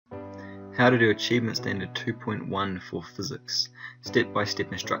How to do Achievement Standard 2.1 for Physics.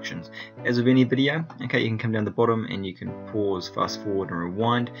 Step-by-step instructions. As with any video, okay, you can come down the bottom and you can pause, fast forward and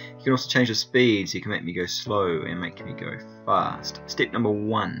rewind. You can also change the speeds. You can make me go slow and make me go fast. Step number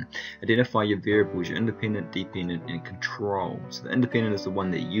 1. Identify your variables, your independent, dependent and control. So the independent is the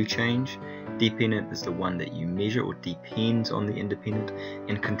one that you change. Dependent is the one that you measure or depends on the independent.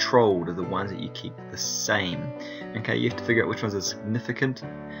 And controlled are the ones that you keep the same. Okay, you have to figure out which ones are significant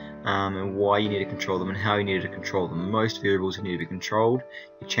and why you need to control them and how you need to control them. Most variables need to be controlled.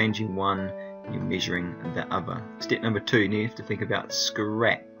 You're changing one, you're measuring the other. Step number 2, you have to think about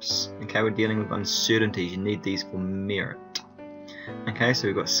scraps. Okay, we're dealing with uncertainties. You need these for merit. Okay, so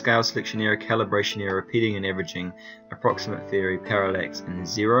we've got scale selection error, calibration error, repeating and averaging, approximate theory, parallax, and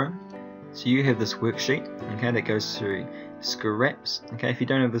zero. So you have this worksheet, okay, that goes through scraps. Okay, if you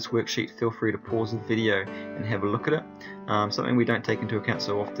don't have this worksheet, feel free to pause the video and have a look at it. Something we don't take into account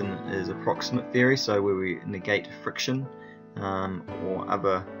so often is approximate theory, so where we negate friction or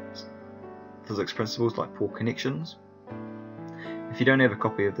other physics principles like poor connections. If you don't have a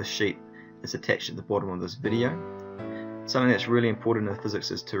copy of this sheet, it's attached at the bottom of this video. Something that's really important in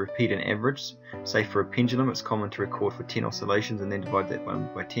physics is to repeat an average. Say for a pendulum, it's common to record for 10 oscillations and then divide that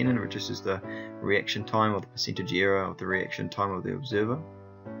by 10, and it reduces the reaction time or the percentage error of the reaction time of the observer.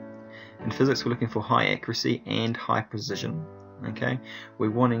 In physics, we're looking for high accuracy and high precision. Okay, we're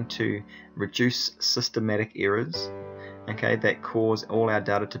wanting to reduce systematic errors, okay, that cause all our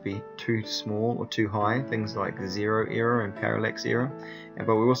data to be too small or too high, things like zero error and parallax error,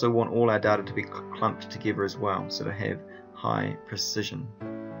 but we also want all our data to be clumped together as well, so to have high precision.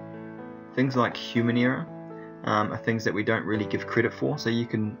 Things like human error are things that we don't really give credit for, so you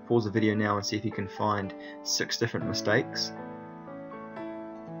can pause the video now and see if you can find 6 different mistakes.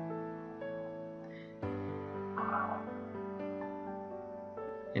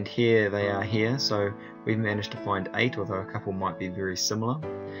 And here they are here, so we've managed to find 8, although a couple might be very similar.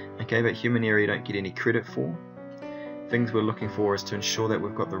 Okay, but human error you don't get any credit for. Things we're looking for is to ensure that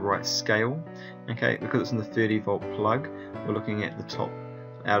we've got the right scale. Okay, because it's in the 30 volt plug, we're looking at the top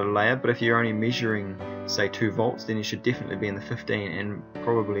outer layer, but if you're only measuring say 2 volts, then you should definitely be in the 15 and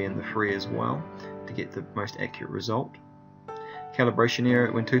probably in the 3 as well to get the most accurate result. Calibration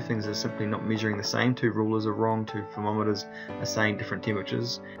error, when 2 things are simply not measuring the same, 2 rulers are wrong, 2 thermometers are saying different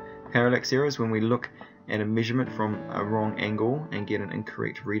temperatures. Parallax error is when we look at a measurement from a wrong angle and get an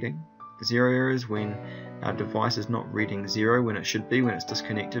incorrect reading. Zero error is when our device is not reading 0 when it should be, when it's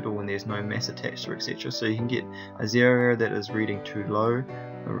disconnected or when there's no mass attached or etc. So you can get a zero error that is reading too low,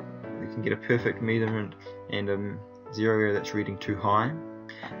 or you can get a perfect measurement and a zero error that's reading too high.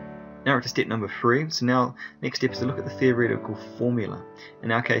 Now we're to step number 3. So now next step is to look at the theoretical formula.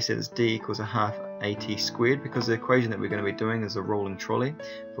 In our case, it is d equals a half at squared, because the equation that we're going to be doing is a rolling trolley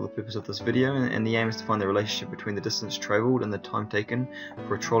for the purpose of this video, and the aim is to find the relationship between the distance travelled and the time taken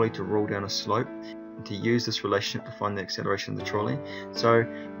for a trolley to roll down a slope, and to use this relationship to find the acceleration of the trolley. So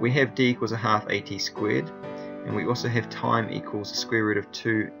we have d equals a half at squared, and we also have time equals the square root of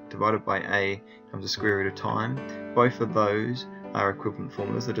 2 divided by a times the square root of time. Both of those are equivalent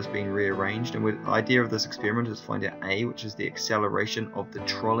formulas, they're just being rearranged, and the idea of this experiment is to find out a, which is the acceleration of the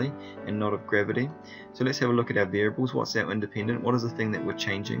trolley and not of gravity. So let's have a look at our variables. What's our independent? What is the thing that we're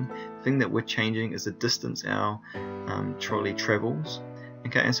changing? The thing that we're changing is the distance our trolley travels.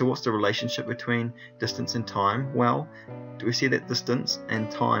 Okay, and so what's the relationship between distance and time? Well, do we see that distance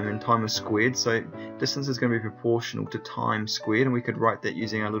and time is squared, so distance is going to be proportional to time squared, and we could write that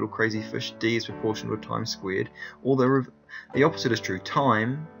using our little crazy fish, d is proportional to time squared. Although the opposite is true,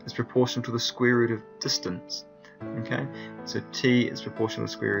 time is proportional to the square root of distance. Okay, so t is proportional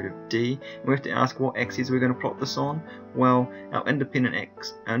to the square root of d, and we have to ask what axis we're going to plot this on. Well, our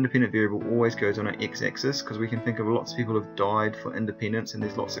independent variable always goes on our x-axis, because we can think of lots of people who have died for independence, and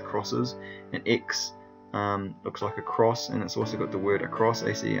there's lots of crosses, and x looks like a cross, and it's also got the word across,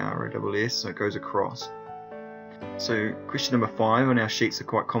 A-C-R-O-S-S, so it goes across. So question number 5 on our sheets are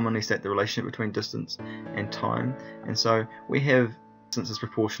quite commonly state the relationship between distance and time, and so we have distance is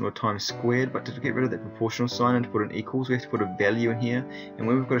proportional to time squared, but to get rid of that proportional sign and to put an equals, we have to put a value in here, and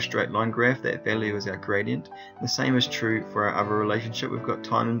when we've got a straight line graph, that value is our gradient. And the same is true for our other relationship. We've got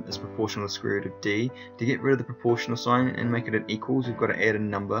time is proportional to the square root of d. To get rid of the proportional sign and make it an equals, we've got to add a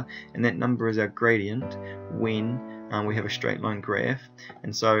number, and that number is our gradient when we have a straight line graph.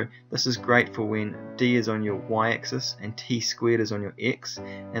 And so this is great for when d is on your y-axis and t squared is on your x,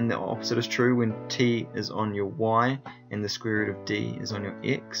 and the opposite is true when t is on your y and the square root of d is on your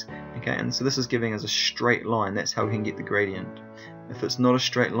x. Okay, and so this is giving us a straight line. That's how we can get the gradient. If it's not a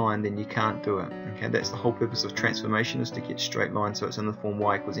straight line, then you can't do it. Okay, that's the whole purpose of transformation, is to get straight lines, so it's in the form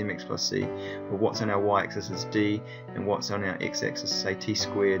y equals mx plus c, where what's on our y-axis is d, and what's on our x-axis is, say, t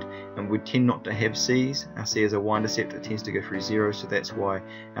squared, and we tend not to have c's. Our c is a y-intercept, it tends to go through 0, so that's why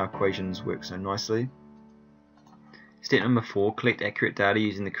our equations work so nicely. Step number 4, collect accurate data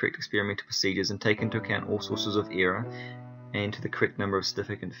using the correct experimental procedures and take into account all sources of error and to the correct number of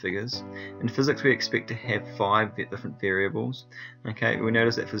significant figures. In physics we expect to have 5 different variables. Okay, we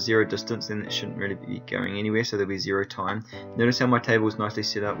notice that for 0 distance, then it shouldn't really be going anywhere, so there'll be 0 time. Notice how my table is nicely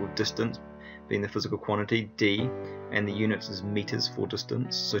set up with distance being the physical quantity, d, and the units is meters for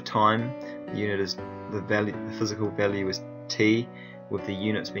distance. So time, the unit is the value, the physical value is t, with the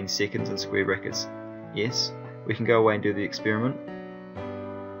units being seconds and square brackets s. We can go away and do the experiment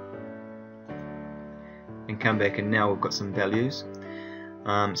and come back, and now we've got some values.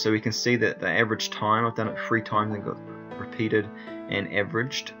 So we can see that the average time, I've done it 3 times and got repeated and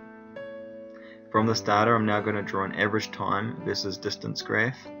averaged. From this data I'm now going to draw an average time versus distance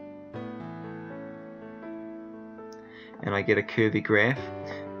graph, and I get a curvy graph.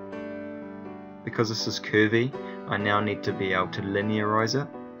 Because this is curvy, I now need to be able to linearize it.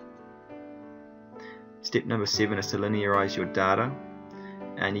 Step number 7 is to linearize your data,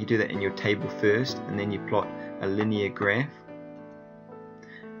 and you do that in your table first, and then you plot a linear graph.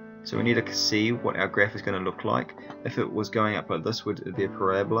 So we need to see what our graph is going to look like. If it was going up like this, it would be a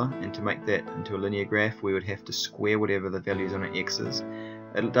parabola, and to make that into a linear graph we would have to square whatever the values on our x's.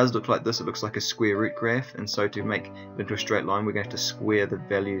 It does look like this, it looks like a square root graph, and so to make it into a straight line we're going to have to square the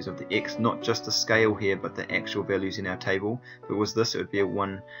values of the x, not just the scale here but the actual values in our table. If it was this, it would be a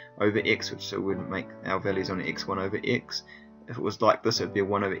 1 over x, which so would make our values on x 1 over x. If it was like this, it would be a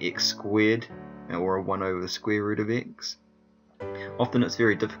 1 over x squared, or a 1 over the square root of x. Often it's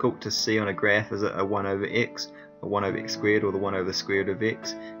very difficult to see on a graph, is it a 1 over x, a 1 over x squared, or the 1 over the square root of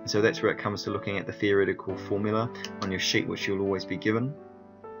x, and so that's where it comes to looking at the theoretical formula on your sheet, which you'll always be given.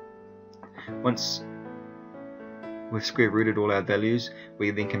 Once we've square rooted all our values,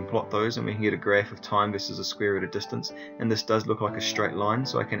 we then can plot those and we can get a graph of time versus a square root of distance, and this does look like a straight line,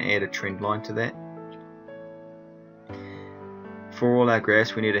 so I can add a trend line to that. For all our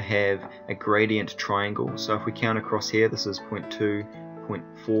graphs we need to have a gradient triangle, so if we count across here, this is 0.2,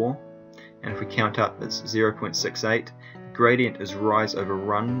 0.4, and if we count up it's 0.68. Gradient is rise over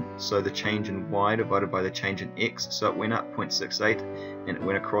run, so the change in y divided by the change in x, so it went up 0.68 and it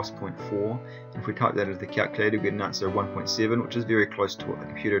went across 0.4. If we type that into the calculator we get an answer of 1.7, which is very close to what the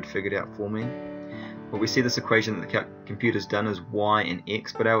computer had figured out for me. Well, we see this equation that the computer's done is y and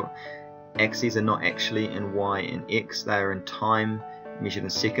x, but our axes are not actually in y and x, they are in time measured in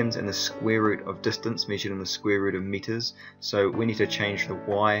seconds and the square root of distance measured in the square root of meters. So we need to change the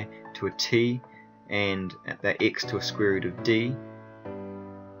y to a t and the x to a square root of d.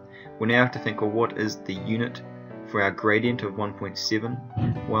 We now have to think, well, what is the unit for our gradient of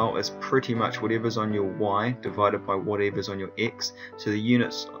 1.7? Well, it's pretty much whatever's on your y divided by whatever's on your x. So the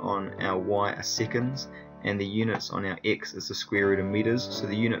units on our y are seconds, and the units on our x is the square root of meters. So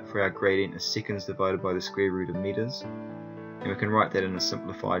the unit for our gradient is seconds divided by the square root of meters. And we can write that in a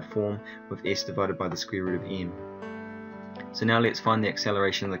simplified form with s divided by the square root of m. So now let's find the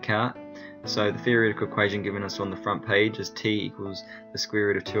acceleration of the car. So the theoretical equation given us on the front page is t equals the square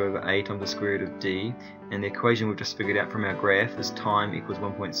root of 2 over a times the square root of d, and the equation we've just figured out from our graph is time equals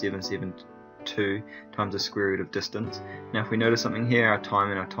 1.772 times the square root of distance. Now if we notice something here, our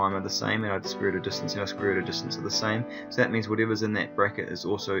time are the same, and our square root of distance and our square root of distance are the same, so that means whatever's in that bracket is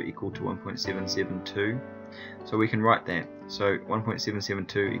also equal to 1.772. So we can write that. So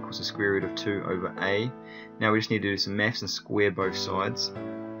 1.772 equals the square root of 2 over a. Now we just need to do some maths and square both sides,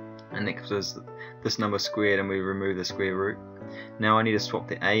 and that gives us this number squared, and we remove the square root. Now I need to swap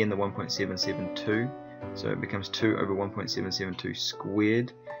the a in the 1.772, so it becomes 2 over 1.772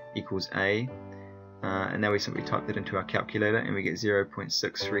 squared equals a, and now we simply type that into our calculator and we get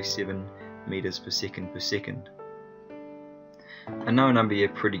 0.637 meters per second. I know a number you're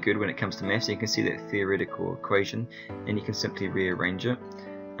pretty good when it comes to maths, so you can see that theoretical equation and you can simply rearrange it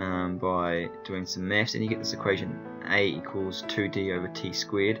by doing some maths, and you get this equation a equals 2d over t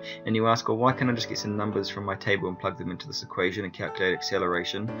squared, and you ask, well, why can't I just get some numbers from my table and plug them into this equation and calculate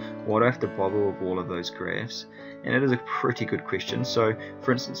acceleration? Why do I have to bother with all of those graphs? And it is a pretty good question. So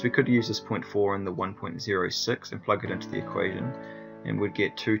for instance, we could use this 0.4 and the 1.06 and plug it into the equation, and we'd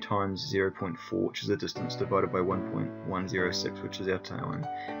get 2 times 0.4, which is the distance, divided by 1.106, which is our time,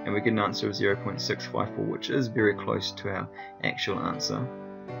 and we get an answer of 0.654, which is very close to our actual answer.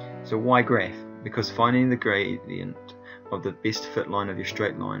 So why graph? Because finding the gradient of the best fit line of your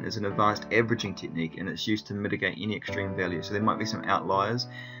straight line is an advanced averaging technique, and it's used to mitigate any extreme value. So there might be some outliers,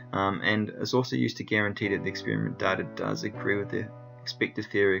 and it's also used to guarantee that the experiment data does agree with the expected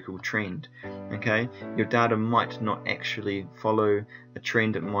theoretical trend. Okay, your data might not actually follow a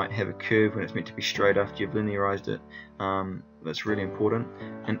trend. It might have a curve when it's meant to be straight after you've linearized it. That's really important,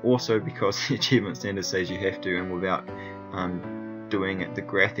 and also because the achievement standard says you have to, and without doing it the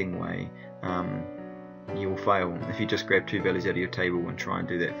graphing way, you will fail. If you just grab two values out of your table and try and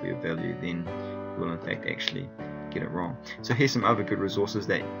do that for your value, then you will in fact actually get it wrong. So here's some other good resources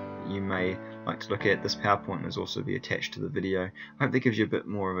that you may like to look at. This PowerPoint will also be attached to the video. I hope that gives you a bit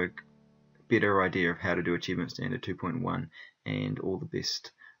more of a better idea of how to do Achievement Standard 2.1, and all the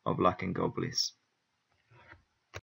best of luck and God bless.